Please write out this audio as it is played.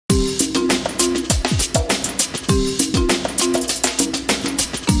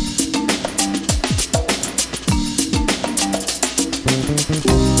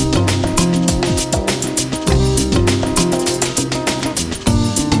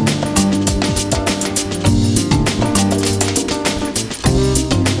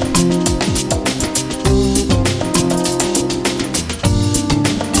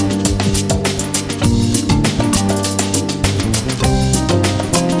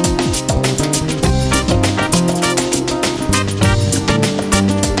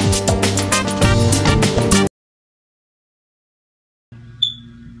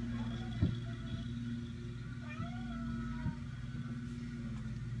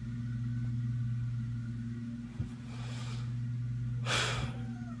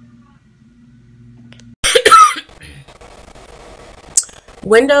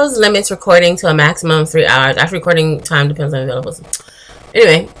Windows limits recording to a maximum of 3 hours. After recording time depends on available.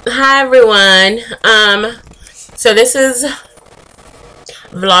 Anyway, hi everyone. So this is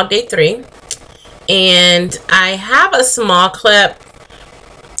vlog day 3, and I have a small clip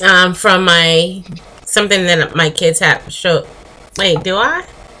from something that my kids have showed. Wait, do I?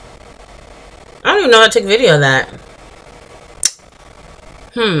 I don't even know how to take video of that.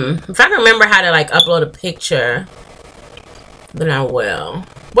 If I can remember how to like upload a picture, then I will.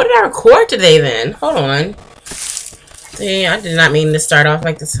 What did I record today then? Hold on. See, I did not mean to start off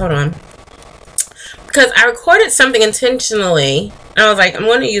like this. Hold on. Because I recorded something intentionally. I was like, I'm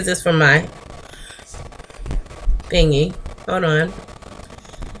going to use this for my thingy. Hold on.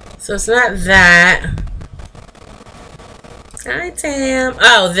 So it's not that. Hi, Tam.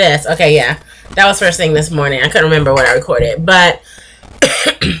 Oh, this. Okay, yeah. That was first thing this morning. I couldn't remember what I recorded. But,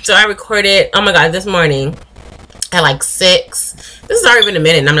 so I recorded, oh my God, this morning at like 6. This is already been a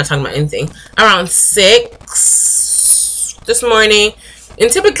minute and I'm not talking about anything. Around 6 this morning. And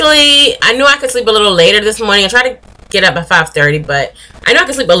typically, I knew I could sleep a little later this morning. I tried to get up at 5:30, but I know I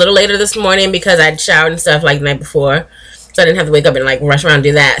could sleep a little later this morning because I'd showered and stuff like the night before. So I didn't have to wake up and like rush around and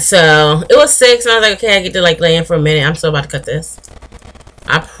do that. So it was 6 and I was like, okay, I get to like lay in for a minute. I'm still about to cut this.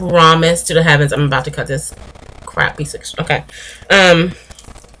 I promise to the heavens I'm about to cut this crap piece of shit. Okay. And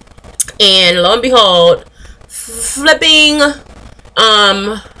lo and behold, flipping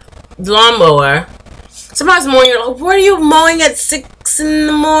lawnmower. Somebody's mowing your lawn. What are you mowing at 6 in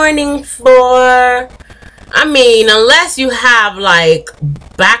the morning for? I mean, unless you have like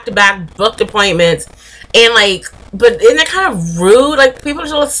back-to-back booked appointments and like, but isn't that kind of rude? Like, people are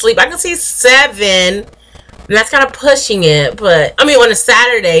still asleep. I can see 7, and that's kind of pushing it. But I mean, on a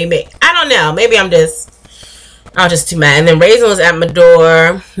Saturday, I don't know. Maybe I was just too mad. And then Raisin was at my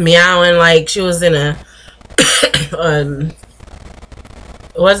door, meowing like she was in a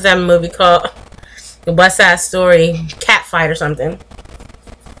what's that movie called? The West Side Story cat fight or something.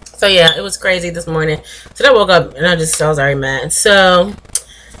 So yeah, it was crazy this morning. So I woke up and I was already mad. So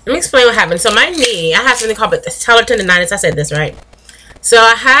let me explain what happened. So my knee, I have something called patellar tendonitis. I said this right. So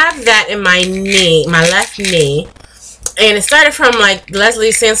I have that in my knee, my left knee. And it started from like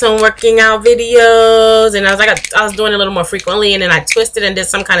Leslie Sansone working out videos, and I was doing it a little more frequently, and then I twisted and did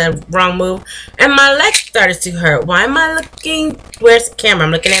some kind of wrong move, and my leg started to hurt. Why am I looking? Where's the camera?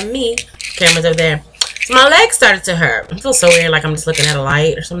 I'm looking at me. The camera's over there. So my leg started to hurt. It feels so weird, like I'm just looking at a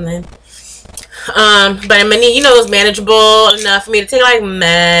light or something. But my knee, you know, it was manageable enough for me to take like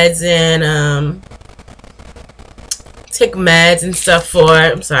meds and take meds and stuff for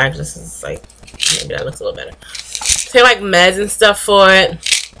it. I'm sorry, this is like, maybe that looks a little better. Take like meds and stuff for it,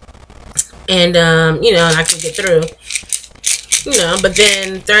 and you know, and I could get through, you know. But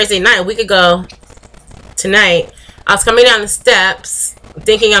then Thursday night, a week ago tonight, I was coming down the steps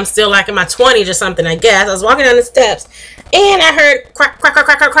thinking I'm still like in my 20s or something, I guess. I was walking down the steps and I heard crack, crack, crack,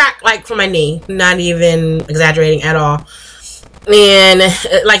 crack, crack, crack, like from my knee. Not even exaggerating at all. And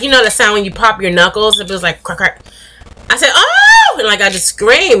like, you know the sound when you pop your knuckles? It was like crack, crack. I said, oh! And like I just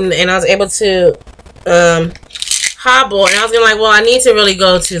screamed, and I was able to hobble, and I was gonna like, well, I need to really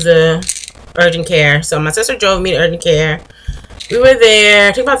go to the urgent care. So my sister drove me to urgent care. We were there.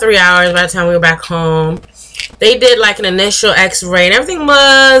 It took about 3 hours by the time we were back home. They did like an initial x-ray and everything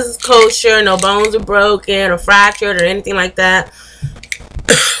was kosher. No bones were broken or fractured or anything like that.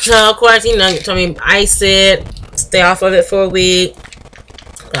 So of course, you know, you told me ice it, stay off of it for a week.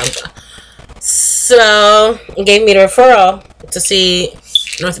 So it gave me the referral to see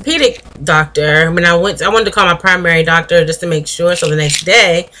an orthopedic doctor. When I wanted to call my primary doctor just to make sure. So the next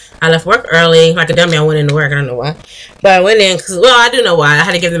day, I left work early. Like a dummy, I went into work. I don't know why. But I went in because, well, I do know why. I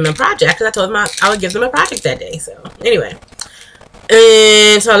had to give them a project because I told them I would give them a project that day. So anyway.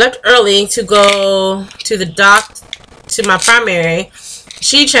 And so I left early to go to the to my primary.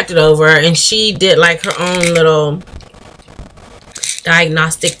 She checked it over and she did like her own little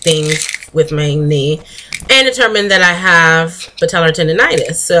diagnostic things with my knee and determined that I have patellar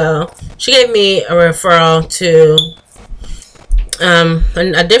tendonitis. So she gave me a referral to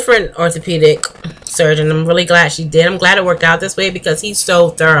a different orthopedic surgeon. I'm really glad she did. I'm glad it worked out this way because he's so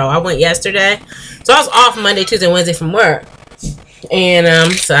thorough. I went yesterday, so I was off Monday, Tuesday, and Wednesday from work.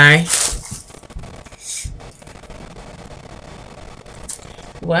 And sorry.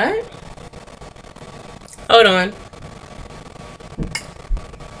 What? Hold on.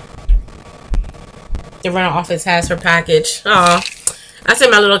 The rental office has her package. Oh, I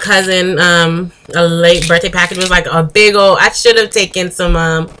sent my little cousin a late birthday package. It was like a big old. I should have taken some.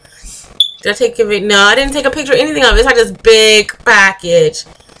 Did I take a video? No, I didn't take a picture of anything of it. It's like this big package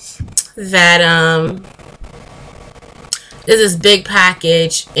that It's this big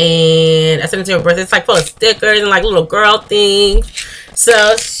package, and I sent it to her birthday. It's like full of stickers and like little girl things.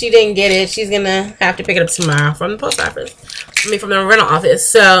 So she didn't get it. She's gonna have to pick it up tomorrow from the post office. I mean, from the rental office.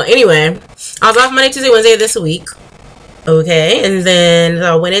 So anyway, I was off Monday, Tuesday, Wednesday this week. Okay, and then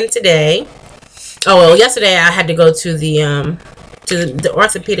I went in today. Oh well, yesterday I had to go to the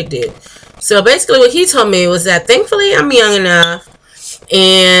orthopedic dude. So basically, what he told me was that thankfully I'm young enough,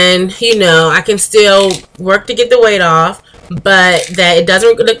 and you know I can still work to get the weight off, but that it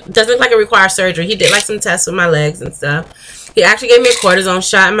doesn't look like it requires surgery. He did like some tests with my legs and stuff. He actually gave me a cortisone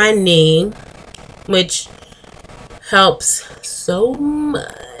shot in my knee, which helps so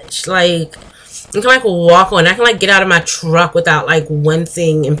much. Like, I can like walk on. I can like get out of my truck without like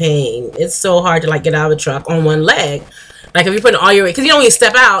wincing in pain. It's so hard to like get out of the truck on one leg. Like if you put all your weight, because you know when you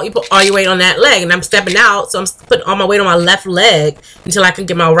step out, you put all your weight on that leg, and I'm stepping out, so I'm putting all my weight on my left leg until I can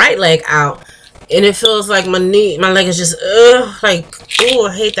get my right leg out. And it feels like my leg is just, like, oh,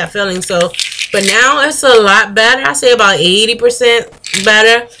 I hate that feeling. So, but now it's a lot better. I say about 80%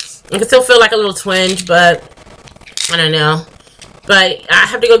 better. I can still feel like a little twinge, but I don't know. But I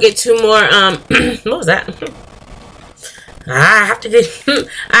have to go get 2 more, what was that? I have to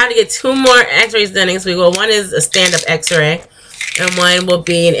get 2 more x-rays done next week. Well, one is a stand-up x-ray, and one will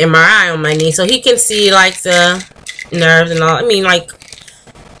be an MRI on my knee. So he can see, like, the nerves and all. I mean, like,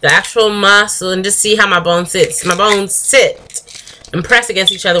 the actual muscle, and just see how my bones sit. My bones sit and press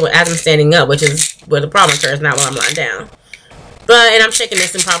against each other as I'm standing up, which is where the problem occurs, not while I'm lying down. But, and I'm shaking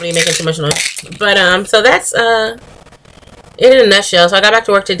this and probably making too much noise. But, so that's, it in a nutshell. So I got back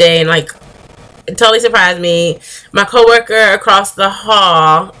to work today, and, like, it totally surprised me. My coworker across the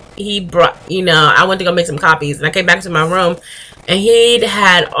hall, he brought, you know, I went to go make some copies, and I came back to my room, and he'd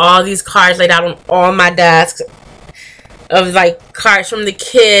had all these cards laid out on all my desks of like cards from the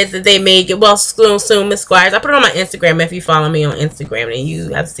kids that they made. Well, soon Miss Squires. I put it on my Instagram if you follow me on Instagram, and you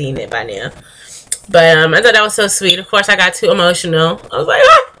have seen it by now. But I thought that was so sweet. Of course, I got too emotional. I was like,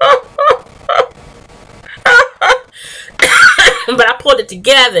 but I pulled it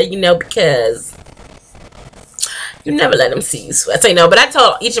together, you know, because you never let them see you sweat. So, you know, but I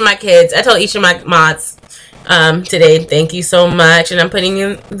told each of my kids, I told each of my mods today, thank you so much. And I'm putting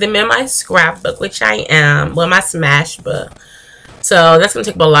them in my scrapbook, which I am. Well, my smash book. So that's going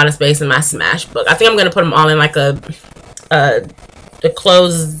to take up a lot of space in my smash book. I think I'm going to put them all in like a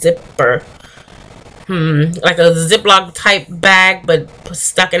closed zipper. Like a Ziploc type bag, but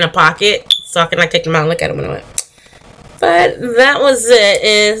stuck in a pocket. So I can like take them out and look at them when I went. But that was it.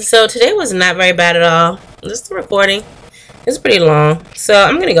 And so today was not very bad at all. Just the recording. It's pretty long. So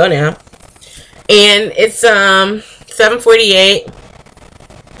I'm going to go now. And it's 7:48,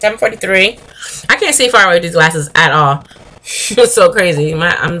 7:43. I can't see far away with these glasses at all. It's so crazy.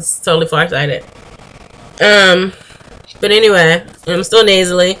 I'm totally farsighted. But anyway, I'm still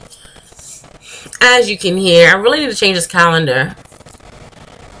nasally, as you can hear. I really need to change this calendar.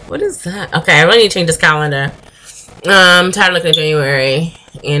 What is that? Okay, I really need to change this calendar. I'm tired of looking at January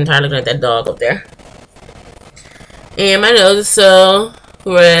and tired of looking at that dog up there. And my nose is so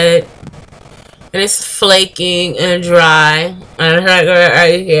red. And it's flaking and dry. And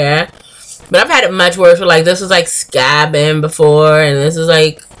right here. But I've had it much worse. Like, this was like scabbing before. And this is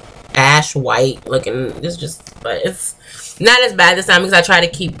like ash white looking. It's just, but it's not as bad this time because I try to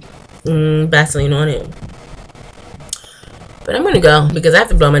keep Vaseline on it. But I'm going to go because I have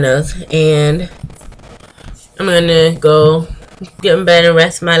to blow my nose. And I'm going to go get in bed and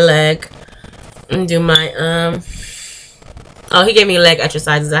rest my leg. And do my, oh, he gave me leg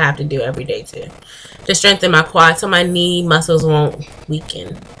exercises I have to do every day too, to strengthen my quads so my knee muscles won't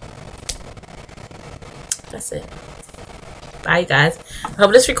weaken. That's it. Bye, guys. I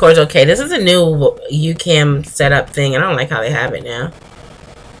hope this records okay. This is a new UCam setup thing. I don't like how they have it now.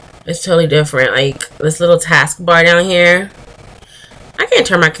 It's totally different. Like, this little taskbar down here. I can't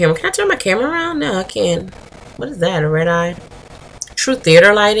turn my camera. Can I turn my camera around? No, I can't. What is that? A red eye? True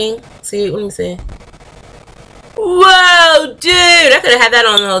theater lighting? See, let me see. Whoa, dude! I could have had that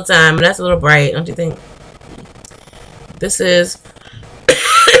on the whole time, but that's a little bright, don't you think? This is...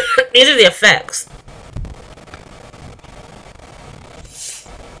 These are the effects.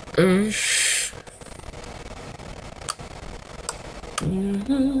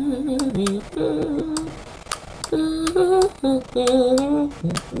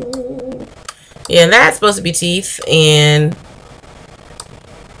 Yeah, that's supposed to be teeth, and...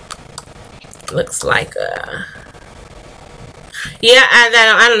 looks like a... Yeah,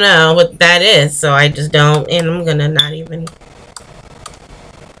 I don't know what that is, so I just don't, and I'm gonna not even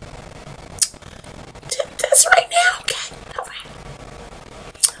tip this right now. Okay, alright.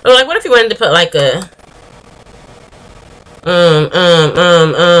 Or like, what if you wanted to put like a Um, um,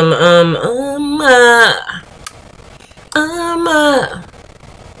 um, um, um, um, uh, uh.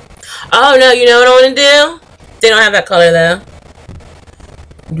 Oh no, you know what I want to do? They don't have that color though.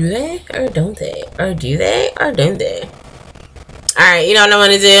 Do they or don't they? Or do they or don't they? Alright, you know what I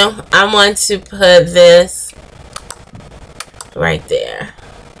want to do? I want to put this right there.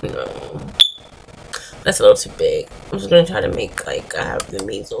 No. That's a little too big. I'm just going to try to make like I have the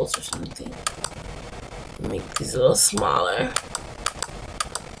measles or something. Make these a little smaller.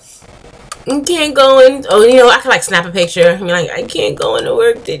 You can't go in. Oh, you know, I can like snap a picture. I'm like, I can't go into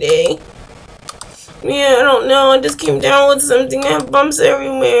work today. Yeah, I don't know. I just came down with something. I have bumps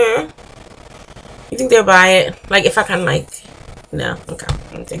everywhere. You think they'll buy it? Like, if I kind of like, no, okay,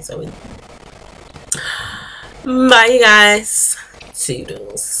 I don't think so. Bye, you guys.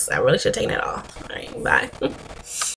 Toodles. I really should have taken that off. All right, bye.